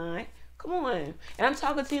 No, you're not. Come on. And I'm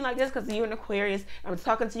talking to you like this because you're an Aquarius. I'm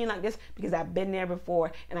talking to you like this because I've been there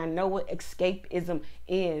before and I know what escapism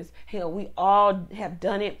is. Hell, we all have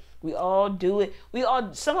done it. We all do it.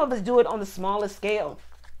 Some of us do it on the smallest scale.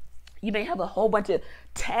 You may have a whole bunch of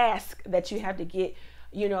tasks that you have to get,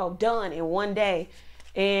 done in one day.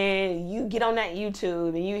 And you get on that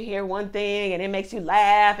YouTube and you hear one thing and it makes you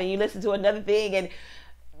laugh, and you listen to another thing and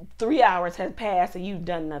 3 hours has passed and you've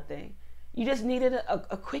done nothing. You just needed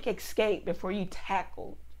a quick escape before you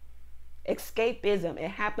tackled. Escapism. It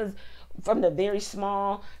happens from the very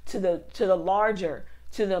small to the larger,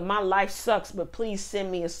 to the my life sucks, but please send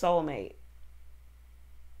me a soulmate.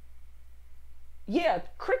 Yeah,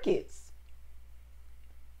 crickets.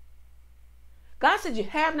 God said you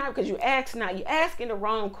have not because you ask not. You're asking the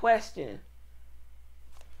wrong question.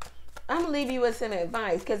 I'm going to leave you with some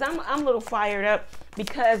advice because I'm a little fired up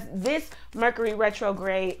because this Mercury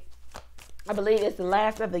retrograde, I believe it's the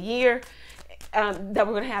last of the year that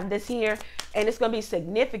we're going to have this year. And it's going to be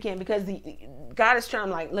significant because God is trying,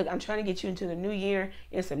 look, I'm trying to get you into the new year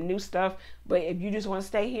and some new stuff. But if you just want to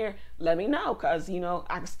stay here, let me know. Because,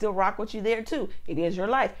 I can still rock with you there, too. It is your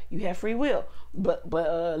life. You have free will. But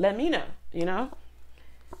let me know,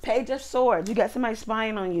 Page of Swords. You got somebody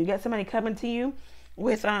spying on you. You got somebody coming to you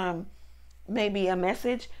with maybe a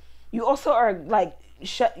message. You also are,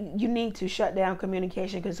 you need to shut down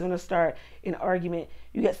communication because it's going to start an argument.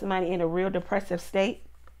 You got somebody in a real depressive state.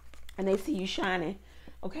 And they see you shining.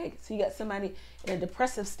 Okay, so you got somebody in a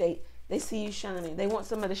depressive state. They see you shining. They want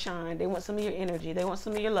some of the shine. They want some of your energy. They want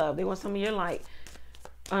some of your love. They want some of your light.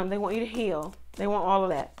 They want you to heal. They want all of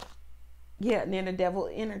that. Yeah, and then the devil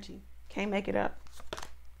energy. Can't make it up.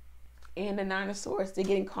 And the Nine of Swords. They're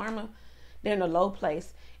getting karma. They're in a low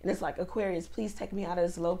place. And it's like, Aquarius, please take me out of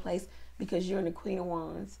this low place because you're in the Queen of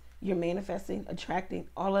Wands. You're manifesting, attracting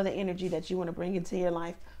all of the energy that you want to bring into your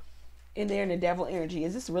life. And they're in the devil energy.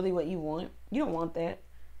 Is this really what you want? You don't want that.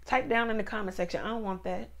 Type down in the comment section, I don't want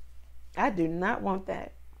that. I do not want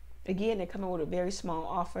that. Again, they're coming with a very small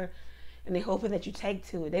offer and they're hoping that you take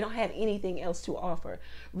to it. They don't have anything else to offer.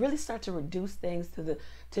 Really start to reduce things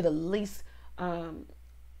to the least,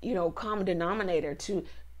 common denominator, to,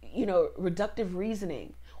 reductive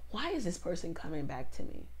reasoning. Why is this person coming back to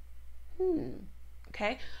me?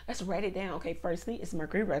 Okay, let's write it down. Okay, firstly, it's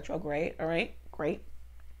Mercury retrograde. All right, great.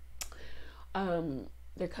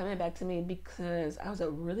 They're coming back to me because I was a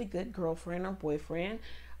really good girlfriend or boyfriend.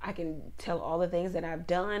 I can tell all the things that I've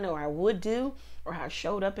done or I would do or how I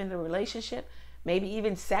showed up in the relationship, maybe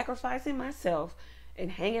even sacrificing myself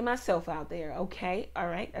and hanging myself out there. Okay, all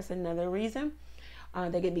right, that's another reason.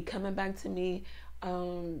 They can be coming back to me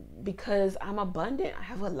because I'm abundant. I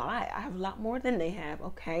have a lot. I have a lot more than they have.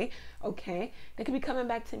 Okay. They could be coming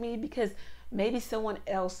back to me because maybe someone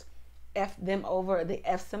else F them over, they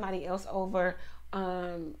F somebody else over.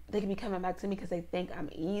 They can be coming back to me because they think I'm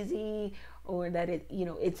easy, or that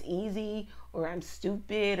it's easy, or I'm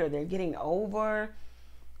stupid, or they're getting over.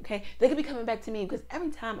 Okay, they could be coming back to me because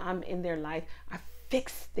every time I'm in their life, I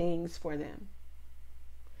fix things for them.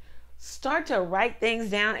 Start to write things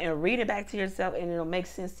down and read it back to yourself, and it'll make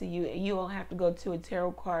sense to you. And you won't have to go to a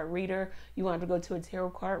tarot card reader. You won't have to go to a tarot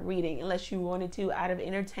card reading unless you wanted to out of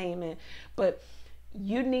entertainment. But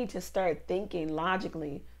you need to start thinking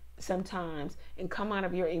logically. sometimes and come out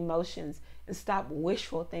of your emotions and stop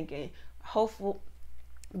wishful thinking,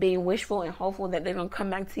 being wishful and hopeful that they're going to come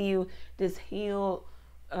back to you this healed,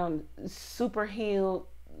 super healed,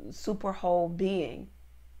 super whole being.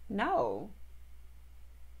 No.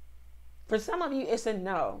 For some of you, it's a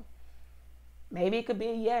no. Maybe it could be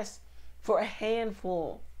a yes for a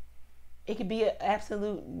handful. It could be an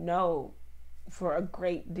absolute no for a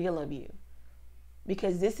great deal of you.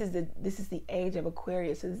 Because this is the age of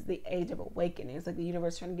Aquarius. This is the age of awakening. It's like the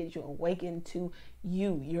universe trying to get you awakened to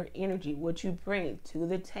you, your energy, what you bring to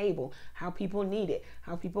the table, how people need it,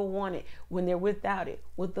 how people want it, when they're without it,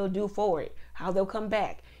 what they'll do for it, how they'll come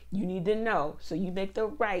back. You need to know so you make the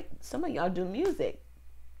right. Some of y'all do music.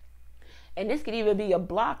 And this could even be a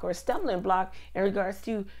block or a stumbling block in regards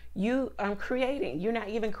to you creating. You're not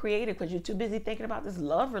even creative because you're too busy thinking about this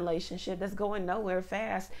love relationship that's going nowhere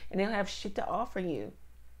fast, and they'll have shit to offer you.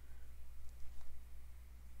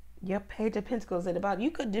 Yep, Page of Pentacles is about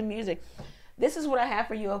you could do music. This is what I have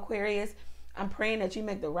for you, Aquarius. I'm praying that you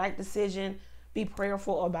make the right decision. Be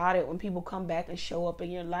prayerful about it when people come back and show up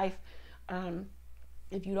in your life.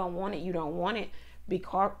 If you don't want it, you don't want it. Be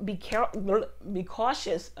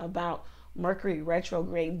cautious about Mercury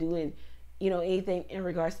retrograde doing, anything in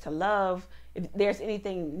regards to love. If there's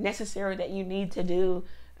anything necessary that you need to do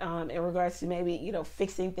in regards to maybe,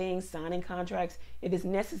 fixing things, signing contracts, if it's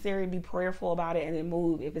necessary, be prayerful about it and then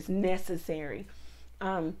move if it's necessary.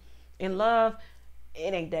 In love,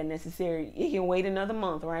 it ain't that necessary. You can wait another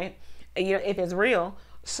month, right? If it's real.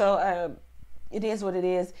 So it is what it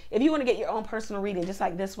is. If you want to get your own personal reading, just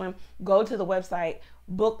like this one, go to the website,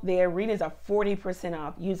 book there. Readings are 40%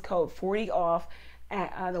 off. Use code 40 off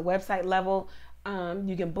at the website level.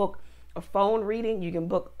 You can book a phone reading. You can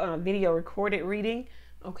book a video recorded reading,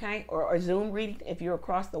 okay, or a Zoom reading if you're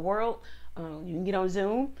across the world. You can get on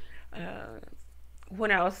Zoom.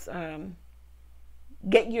 What else?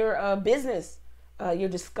 Get your business, your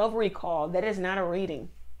discovery call. That is not a reading.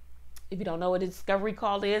 If you don't know what a discovery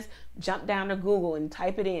call is, jump down to Google and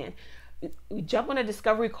type it in. Jump on a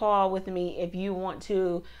discovery call with me if you want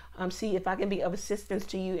to see if I can be of assistance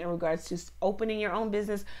to you in regards to opening your own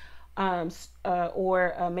business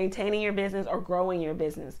or maintaining your business or growing your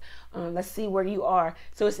business. Let's see where you are.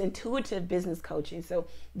 So it's intuitive business coaching. So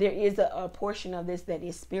there is a portion of this that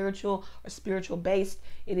is spiritual or spiritual based.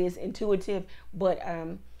 It is intuitive, but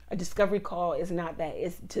a discovery call is not that.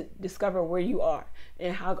 It's to discover where you are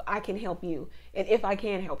and how I can help you and if I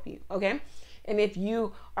can help you, okay? And if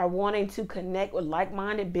you are wanting to connect with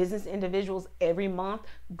like-minded business individuals every month,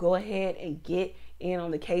 go ahead and get in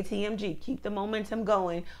on the KTMG. Keep the momentum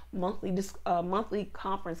going. Monthly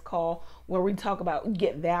conference call where we talk about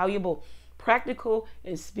get valuable, practical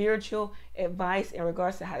and spiritual advice in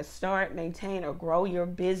regards to how to start, maintain, or grow your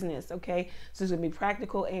business, okay? So it's gonna be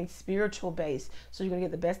practical and spiritual based. So you're gonna get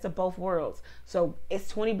the best of both worlds. So it's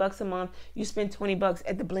 20 bucks a month. You spend 20 bucks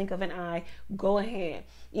at the blink of an eye, go ahead.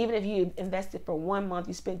 Even if you invested for 1 month,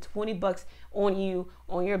 you spend 20 bucks on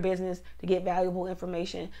your business to get valuable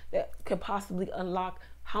information that could possibly unlock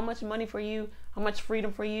how much money for you, how much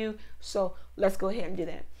freedom for you. So let's go ahead and do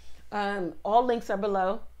that. All links are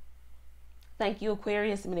below. Thank you,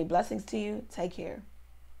 Aquarius. Many blessings to you. Take care.